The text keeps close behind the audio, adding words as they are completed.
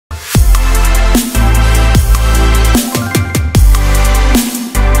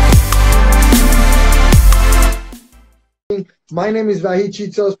My name is Vahid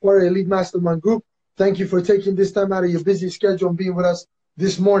Chitsaz, part of Elite Mastermind Group. Thank you for taking this time out of your busy schedule and being with us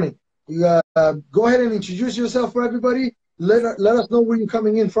this morning. Go ahead and introduce yourself for everybody. Let us know where you're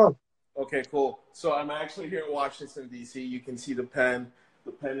coming in from. Okay, cool. So I'm actually here in Washington, D.C. You can see the pen.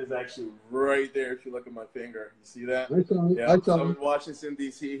 The pen is actually right there if you look at my finger. You see that? Yeah. So I'm in Washington,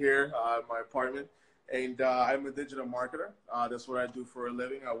 D.C. here, my apartment. And I'm a digital marketer. That's what I do for a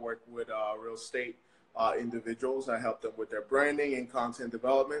living. I work with real estate individuals. I help them with their branding and content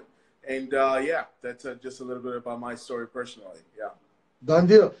development. And yeah, that's just a little bit about my story personally. Yeah. Done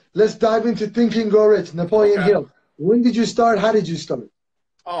deal. Let's dive into Think and Grow Rich. Napoleon Hill. When did you start? How did you start?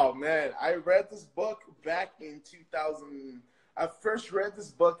 Oh, man. I read this book back in 2000. I first read this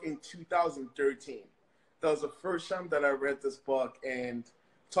book in 2013. That was the first time that I read this book. And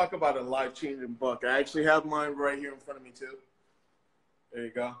talk about a life-changing book. I actually have mine right here in front of me, too. There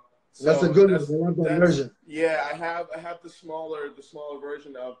you go. So that's a good one. I love that version. Yeah, I have the smaller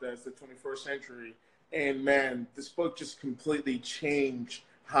version of that. It's the 21st century. And man, this book just completely changed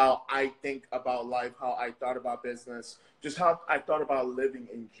how I think about life, how I thought about business, just how I thought about living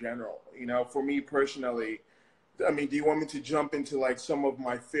in general. You know, for me personally, I mean, do you want me to jump into like some of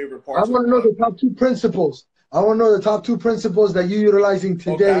my favorite parts? I want to know the top 2 principles. I want to know the top 2 principles that you're utilizing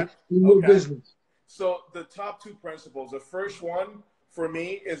today in your business. So the top 2 principles, the first one for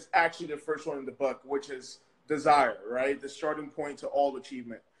me is actually the first one in the book, which is desire, right? The starting point to all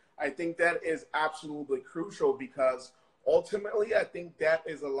achievement. I think that is absolutely crucial because ultimately I think that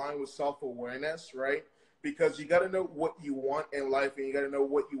is aligned with self-awareness, right? Because you got to know what you want in life and you got to know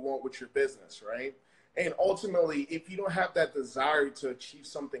what you want with your business, right? And ultimately, if you don't have that desire to achieve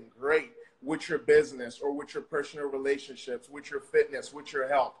something great with your business or with your personal relationships, with your fitness, with your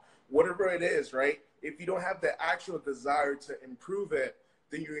health, whatever it is, right? If you don't have the actual desire to improve it,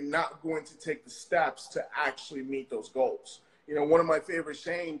 then you're not going to take the steps to actually meet those goals. You know, one of my favorite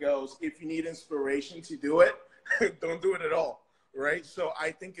saying goes, if you need inspiration to do it, don't do it at all, right? So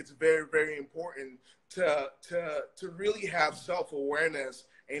I think it's very, very important to really have self-awareness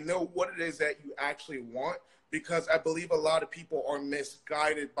and know what it is that you actually want, because I believe a lot of people are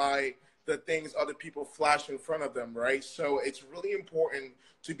misguided by the things other people flash in front of them, right? So it's really important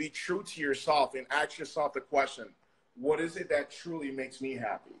to be true to yourself and ask yourself the question, what is it that truly makes me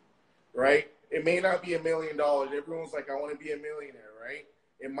happy, right? It may not be $1 million. Everyone's like, I want to be a millionaire, right?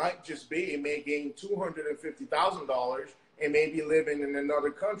 It might just be, it may gain $250,000 and maybe living in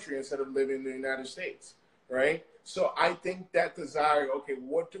another country instead of living in the United States, right? So I think that desire, okay,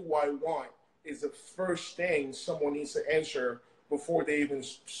 what do I want, is the first thing someone needs to answer before they even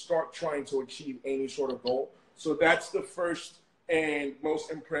start trying to achieve any sort of goal. So that's the first and most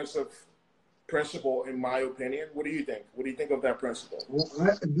impressive principle, in my opinion. What do you think? What do you think of that principle?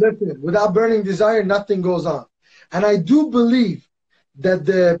 Listen, without burning desire, nothing goes on. And I do believe that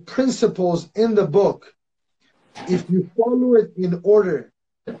the principles in the book, if you follow it in order,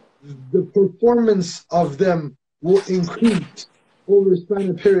 the performance of them will increase over a span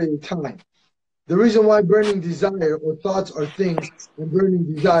of period of time. The reason why burning desire or thoughts or things and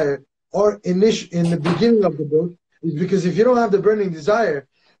burning desire are in the beginning of the book is because if you don't have the burning desire,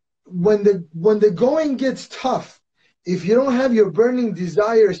 when the going gets tough, if you don't have your burning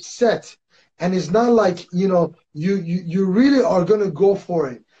desire set, and it's not like, you know, you really are going to go for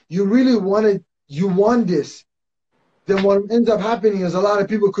it, you really want it, you want this, then what ends up happening is a lot of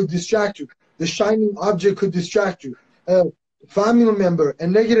people could distract you. The shining object could distract you. A family member, a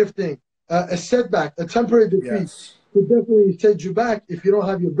negative thing, a setback, a temporary defeat could definitely set you back if you don't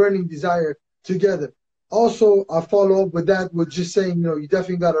have your burning desire together. Also, I follow up with that with just saying, you know, you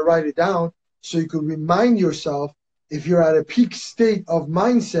definitely got to write it down so you could remind yourself if you're at a peak state of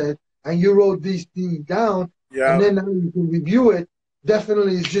mindset and you wrote these things down, and then now you can review it.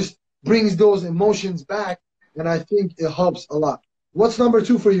 Definitely, it just brings those emotions back, and I think it helps a lot. What's number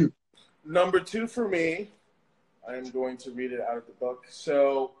 2 for you? Number 2 for me, I am going to read it out of the book.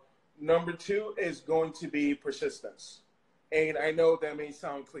 So number 2 is going to be persistence. And I know that may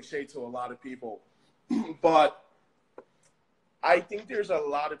sound cliche to a lot of people, but I think there's a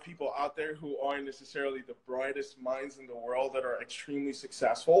lot of people out there who aren't necessarily the brightest minds in the world that are extremely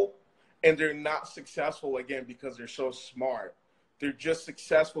successful. And they're not successful, again, because they're so smart. They're just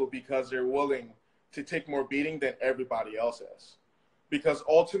successful because they're willing to take more beating than everybody else is. Because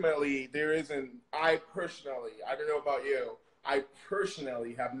ultimately, I don't know about you, I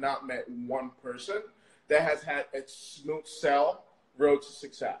personally have not met one person that has had a smooth road to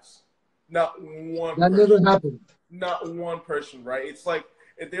success. Not one person. That never happened. Not one person, right? It's like,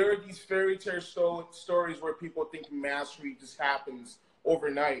 there are these fairy tale stories where people think mastery just happens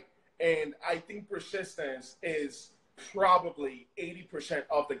overnight. And I think persistence is probably 80%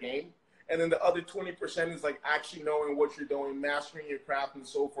 of the game. And then the other 20% is like actually knowing what you're doing, mastering your craft and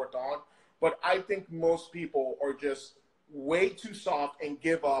so forth on. But I think most people are just way too soft and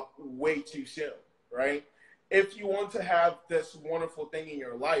give up way too soon, right? If you want to have this wonderful thing in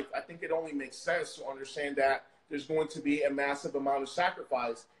your life, I think it only makes sense to understand that there's going to be a massive amount of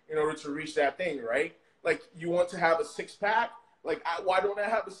sacrifice in order to reach that thing, right? Like, you want to have a six-pack? Like, why don't I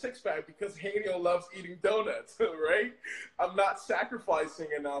have a six-pack? Because Haniel loves eating donuts, right? I'm not sacrificing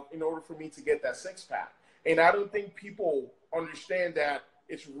enough in order for me to get that six-pack. And I don't think people understand that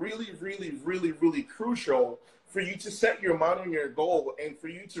it's really, really, really, really crucial for you to set your mind on your goal and for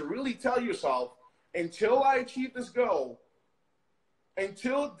you to really tell yourself, until I achieve this goal,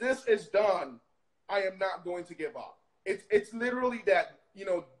 until this is done, I am not going to give up. It's literally that, you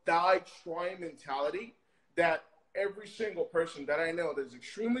know, die trying mentality that every single person that I know that is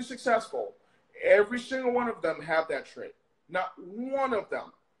extremely successful, every single one of them have that trait. Not one of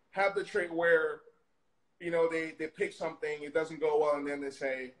them have the trait where, you know, they pick something, it doesn't go well, and then they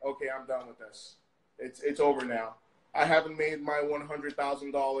say, okay, I'm done with this. It's over now. I haven't made my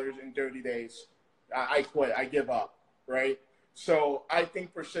 $100,000 in 30 days. I quit. I give up, right? So I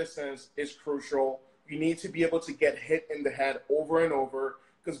think persistence is crucial. You need to be able to get hit in the head over and over,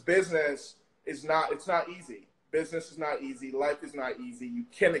 because business is not, it's not easy. Business is not easy. Life is not easy. You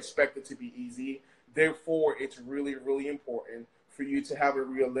can't expect it to be easy. Therefore, it's really, really important for you to have a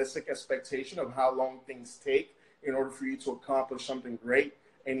realistic expectation of how long things take in order for you to accomplish something great.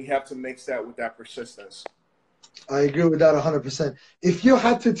 And you have to mix that with that persistence. I agree with that 100%. If you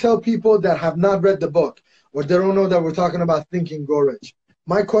had to tell people that have not read the book or they don't know that we're talking about Think and Grow Rich,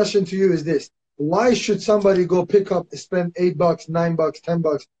 my question to you is this. Why should somebody go pick up, spend $8, $9,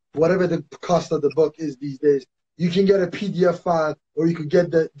 $10, whatever the cost of the book is these days? You can get a PDF file or you could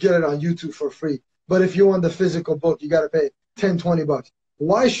get it on YouTube for free. But if you want the physical book, you got to pay $10, $20.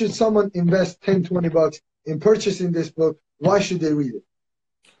 Why should someone invest $10, $20 in purchasing this book? Why should they read it?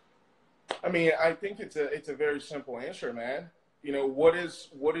 I mean, I think it's a very simple answer, man. You know, what is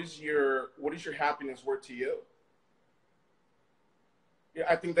your happiness worth to you? Yeah,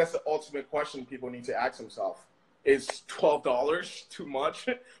 I think that's the ultimate question people need to ask themselves. Is $12 too much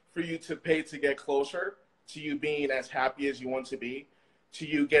for you to pay to get closer to you being as happy as you want to be, to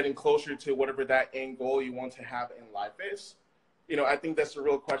you getting closer to whatever that end goal you want to have in life is? You know, I think that's the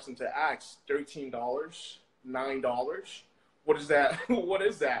real question to ask. $13, $9, what is that? What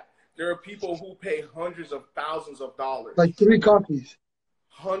is that? There are people who pay hundreds of thousands of dollars. Like 3 copies.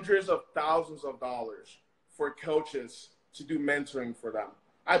 Hundreds of thousands of dollars for coaches to do mentoring for them.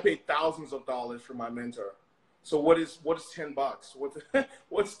 I paid thousands of dollars for my mentor. So what is $10?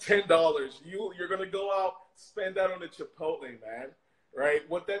 What's $10? You're gonna go out, spend that on a Chipotle, man, right?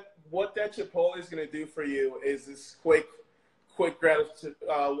 What that Chipotle is gonna do for you is this quick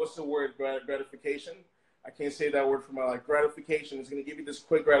what's the word? Gratification. I can't say that word for my life. Gratification is going to give you this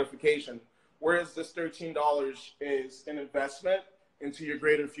quick gratification, whereas this $13 is an investment into your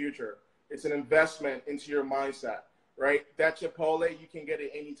greater future. It's an investment into your mindset, right? That Chipotle, you can get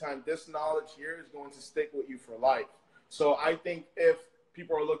it anytime. This knowledge here is going to stick with you for life. So I think if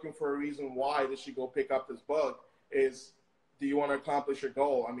people are looking for a reason why they should go pick up this book is, do you want to accomplish your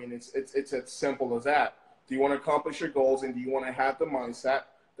goal? I mean, it's as simple as that. Do you want to accomplish your goals, and do you want to have the mindset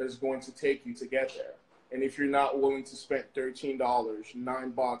that is going to take you to get there? And if you're not willing to spend $13,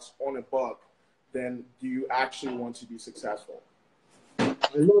 $9 on a book, then do you actually want to be successful? I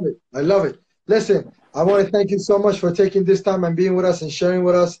love it. I love it. Listen, I want to thank you so much for taking this time and being with us and sharing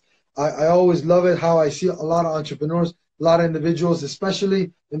with us. I always love it how I see a lot of entrepreneurs, a lot of individuals,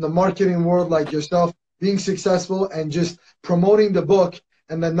 especially in the marketing world like yourself, being successful and just promoting the book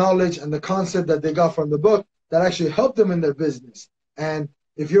and the knowledge and the concept that they got from the book that actually helped them in their business. And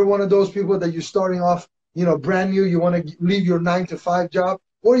if you're one of those people that you're starting off, you know, brand new, you want to leave your 9-to-5 job,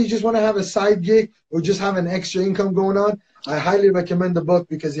 or you just want to have a side gig or just have an extra income going on, I highly recommend the book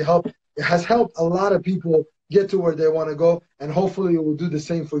because it has helped a lot of people get to where they want to go, and hopefully it will do the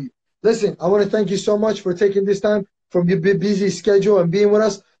same for you. Listen, I want to thank you so much for taking this time from your busy schedule and being with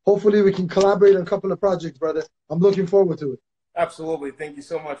us. Hopefully we can collaborate on a couple of projects, brother. I'm looking forward to it. Absolutely. Thank you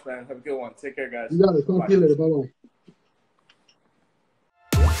so much, man. Have a good one. Take care, guys. You got it. Talk to you later. Bye-bye.